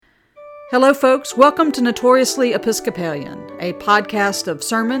Hello, folks. Welcome to Notoriously Episcopalian, a podcast of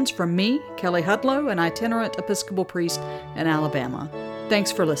sermons from me, Kelly Hudlow, an itinerant Episcopal priest in Alabama. Thanks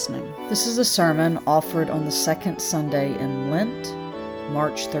for listening. This is a sermon offered on the second Sunday in Lent,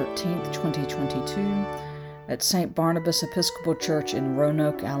 March 13th, 2022, at St. Barnabas Episcopal Church in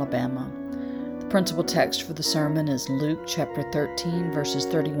Roanoke, Alabama. The principal text for the sermon is Luke chapter 13, verses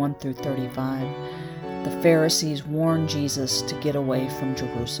 31 through 35. The Pharisees warn Jesus to get away from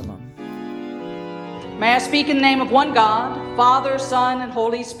Jerusalem. May I speak in the name of one God, Father, Son, and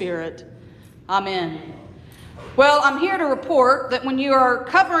Holy Spirit. Amen. Well, I'm here to report that when you are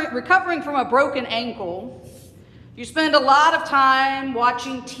recovering from a broken ankle, you spend a lot of time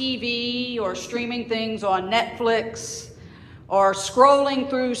watching TV or streaming things on Netflix or scrolling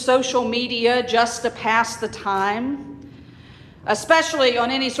through social media just to pass the time. Especially on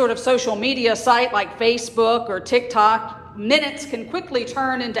any sort of social media site like Facebook or TikTok, minutes can quickly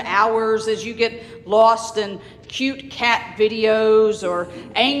turn into hours as you get lost in cute cat videos or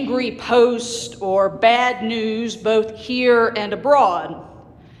angry posts or bad news both here and abroad.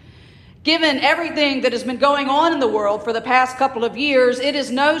 Given everything that has been going on in the world for the past couple of years, it is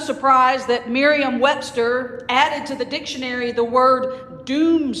no surprise that Merriam-Webster added to the dictionary the word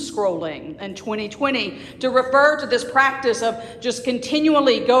doom scrolling in 2020 to refer to this practice of just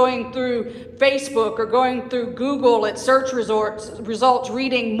continually going through Facebook or going through Google at search results,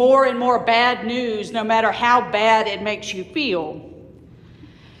 reading more and more bad news, no matter how bad it makes you feel.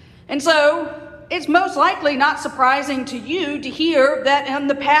 And so, it's most likely not surprising to you to hear that in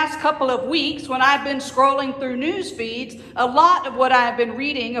the past couple of weeks, when I've been scrolling through news feeds, a lot of what I've been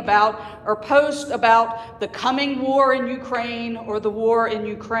reading about are posts about the coming war in Ukraine or the war in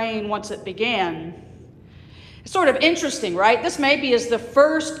Ukraine once it began. It's sort of interesting, right? This maybe is the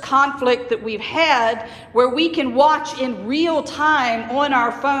first conflict that we've had where we can watch in real time on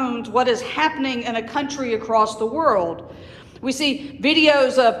our phones what is happening in a country across the world. We see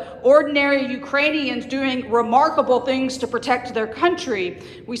videos of ordinary Ukrainians doing remarkable things to protect their country.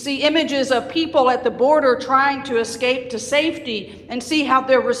 We see images of people at the border trying to escape to safety and see how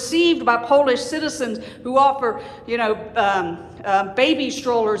they're received by Polish citizens who offer, baby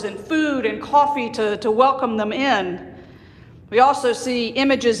strollers and food and coffee to welcome them in. We also see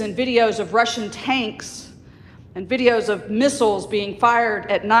images and videos of Russian tanks and videos of missiles being fired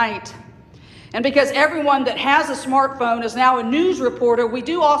at night. And because everyone that has a smartphone is now a news reporter, we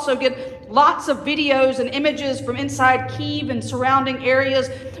do also get lots of videos and images from inside Kyiv and surrounding areas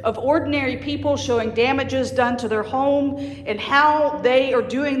of ordinary people showing damages done to their home and how they are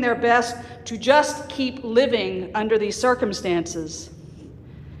doing their best to just keep living under these circumstances.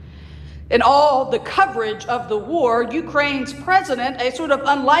 In all the coverage of the war, Ukraine's president, a sort of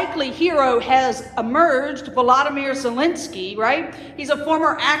unlikely hero, has emerged, Volodymyr Zelensky, right? He's a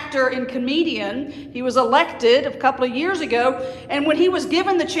former actor and comedian. He was elected a couple of years ago, and when he was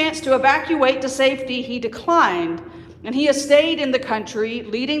given the chance to evacuate to safety, he declined. And he has stayed in the country,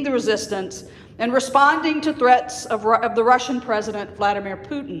 leading the resistance and responding to threats of the Russian president, Vladimir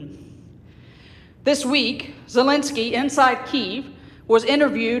Putin. This week, Zelensky, inside Kyiv, was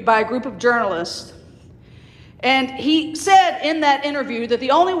interviewed by a group of journalists. And he said in that interview that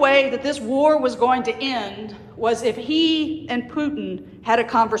the only way that this war was going to end was if he and Putin had a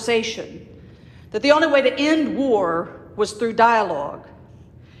conversation. That the only way to end war was through dialogue.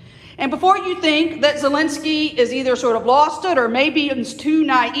 And before you think that Zelensky is either sort of lost it or maybe is too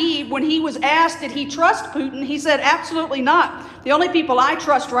naive, when he was asked did he trust Putin, he said absolutely not. The only people I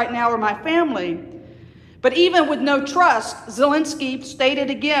trust right now are my family. But even with no trust, Zelensky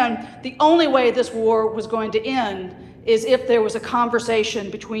stated again, the only way this war was going to end is if there was a conversation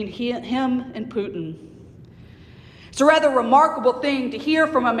between him and Putin. It's a rather remarkable thing to hear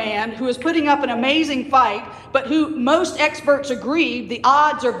from a man who is putting up an amazing fight, but who most experts agree the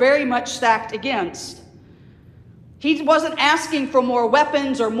odds are very much stacked against. He wasn't asking for more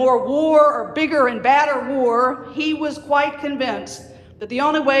weapons or more war or bigger and badder war. He was quite convinced that the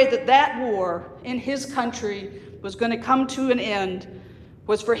only way that that war in his country was going to come to an end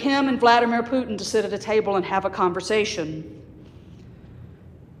was for him and Vladimir Putin to sit at a table and have a conversation.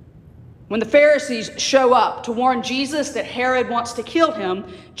 When the Pharisees show up to warn Jesus that Herod wants to kill him,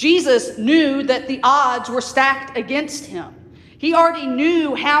 Jesus knew that the odds were stacked against him. He already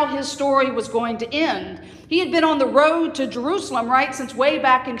knew how his story was going to end. He had been on the road to Jerusalem, right, since way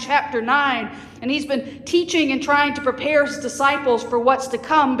back in chapter 9, and he's been teaching and trying to prepare his disciples for what's to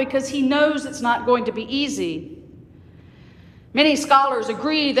come because he knows it's not going to be easy. Many scholars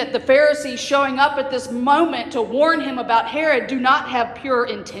agree that the Pharisees showing up at this moment to warn him about Herod do not have pure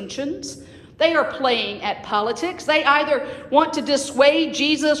intentions. They are playing at politics. They either want to dissuade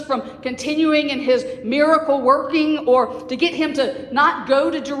Jesus from continuing in his miracle working, or to get him to not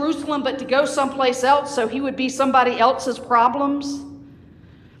go to Jerusalem but to go someplace else so he would be somebody else's problems.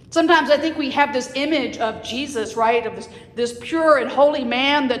 Sometimes I think we have this image of Jesus, right, of this pure and holy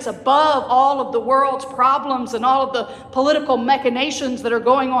man that's above all of the world's problems and all of the political machinations that are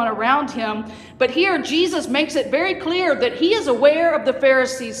going on around him. But here Jesus makes it very clear that he is aware of the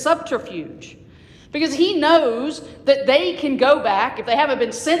Pharisees' subterfuge, because he knows that they can go back. If they haven't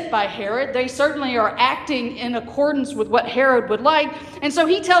been sent by Herod, they certainly are acting in accordance with what Herod would like. And so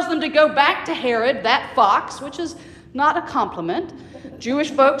he tells them to go back to Herod, that fox, which is not a compliment.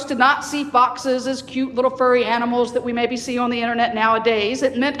 Jewish folks did not see foxes as cute little furry animals that we maybe see on the internet nowadays.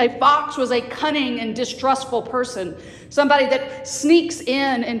 It meant a fox was a cunning and distrustful person, somebody that sneaks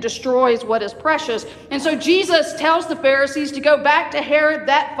in and destroys what is precious. And so Jesus tells the Pharisees to go back to Herod,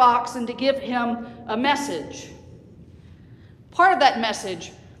 that fox, and to give him a message. Part of that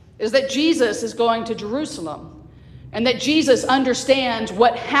message is that Jesus is going to Jerusalem, and that Jesus understands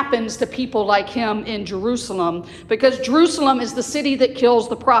what happens to people like him in Jerusalem, because Jerusalem is the city that kills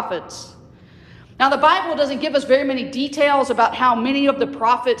the prophets. Now, the Bible doesn't give us very many details about how many of the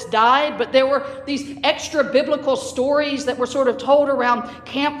prophets died, but there were these extra biblical stories that were sort of told around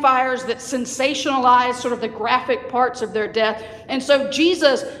campfires that sensationalized sort of the graphic parts of their death. And so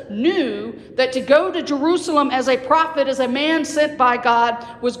Jesus knew that to go to Jerusalem as a prophet, as a man sent by God,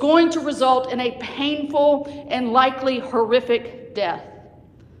 was going to result in a painful and likely horrific death.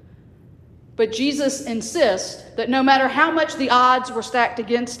 But Jesus insists that no matter how much the odds were stacked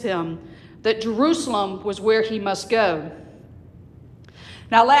against him, that Jerusalem was where he must go.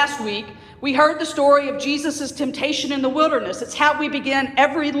 Now, last week, we heard the story of Jesus' temptation in the wilderness. It's how we begin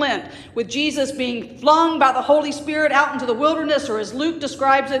every Lent, with Jesus being flung by the Holy Spirit out into the wilderness, or as Luke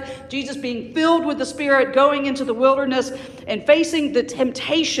describes it, Jesus being filled with the Spirit, going into the wilderness and facing the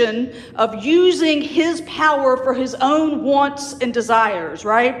temptation of using his power for his own wants and desires,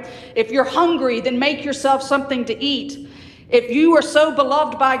 right? If you're hungry, then make yourself something to eat. If you are so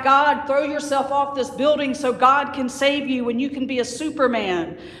beloved by God, throw yourself off this building so God can save you and you can be a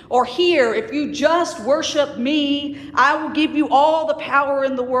Superman. Or here, if you just worship me, I will give you all the power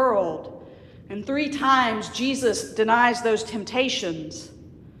in the world. And 3 times Jesus denies those temptations.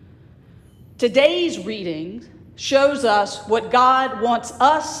 Today's reading shows us what God wants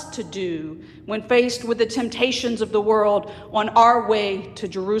us to do when faced with the temptations of the world on our way to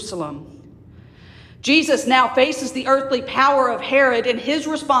Jerusalem. Jesus now faces the earthly power of Herod, and his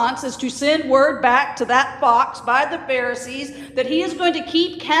response is to send word back to that fox by the Pharisees that he is going to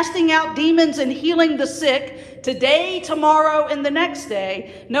keep casting out demons and healing the sick today, tomorrow, and the next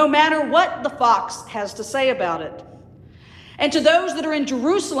day, no matter what the fox has to say about it. And to those that are in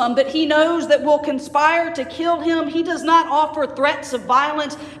Jerusalem that he knows that will conspire to kill him, he does not offer threats of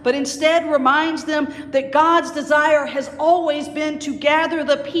violence, but instead reminds them that God's desire has always been to gather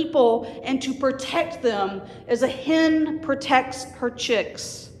the people and to protect them as a hen protects her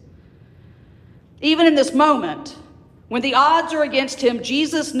chicks. Even in this moment, when the odds are against him,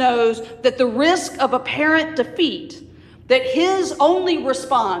 Jesus knows that the risk of apparent defeat, that his only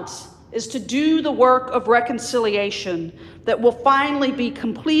response is to do the work of reconciliation that will finally be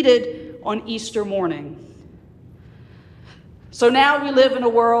completed on Easter morning. So now we live in a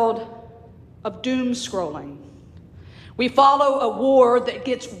world of doom scrolling. We follow a war that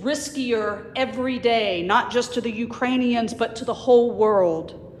gets riskier every day, not just to the Ukrainians, but to the whole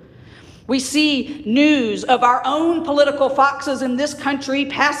world. We see news of our own political foxes in this country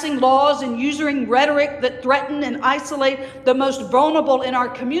passing laws and using rhetoric that threaten and isolate the most vulnerable in our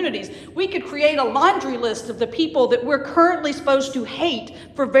communities. We could create a laundry list of the people that we're currently supposed to hate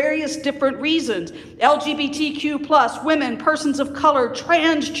for various different reasons. LGBTQ+, women, persons of color,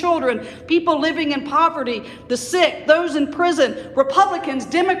 trans children, people living in poverty, the sick, those in prison, Republicans,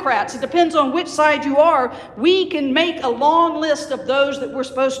 Democrats. It depends on which side you are. We can make a long list of those that we're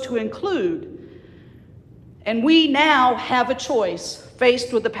supposed to include. And we now have a choice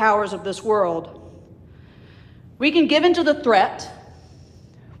faced with the powers of this world. We can give in to the threat,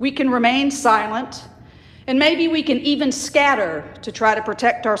 we can remain silent, and maybe we can even scatter to try to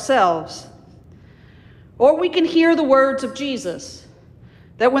protect ourselves. Or we can hear the words of Jesus,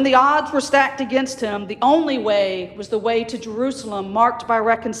 that when the odds were stacked against him, the only way was the way to Jerusalem, marked by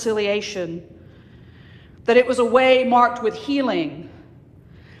reconciliation, that it was a way marked with healing.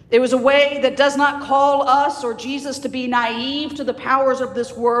 It was a way that does not call us or Jesus to be naive to the powers of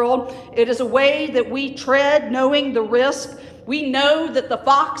this world. It is a way that we tread knowing the risk We know that the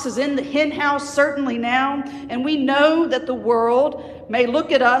fox is in the hen house certainly now, and we know that the world may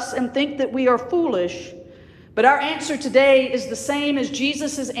look at us and think that we are foolish. But our answer today is the same as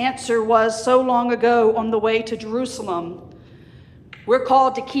Jesus' answer was so long ago on the way to Jerusalem. We're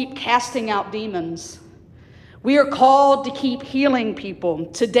called to keep casting out demons. We are called to keep healing people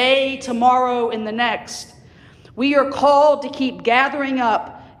today, tomorrow, and the next. We are called to keep gathering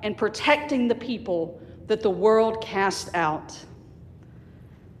up and protecting the people that the world cast out.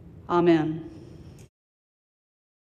 Amen.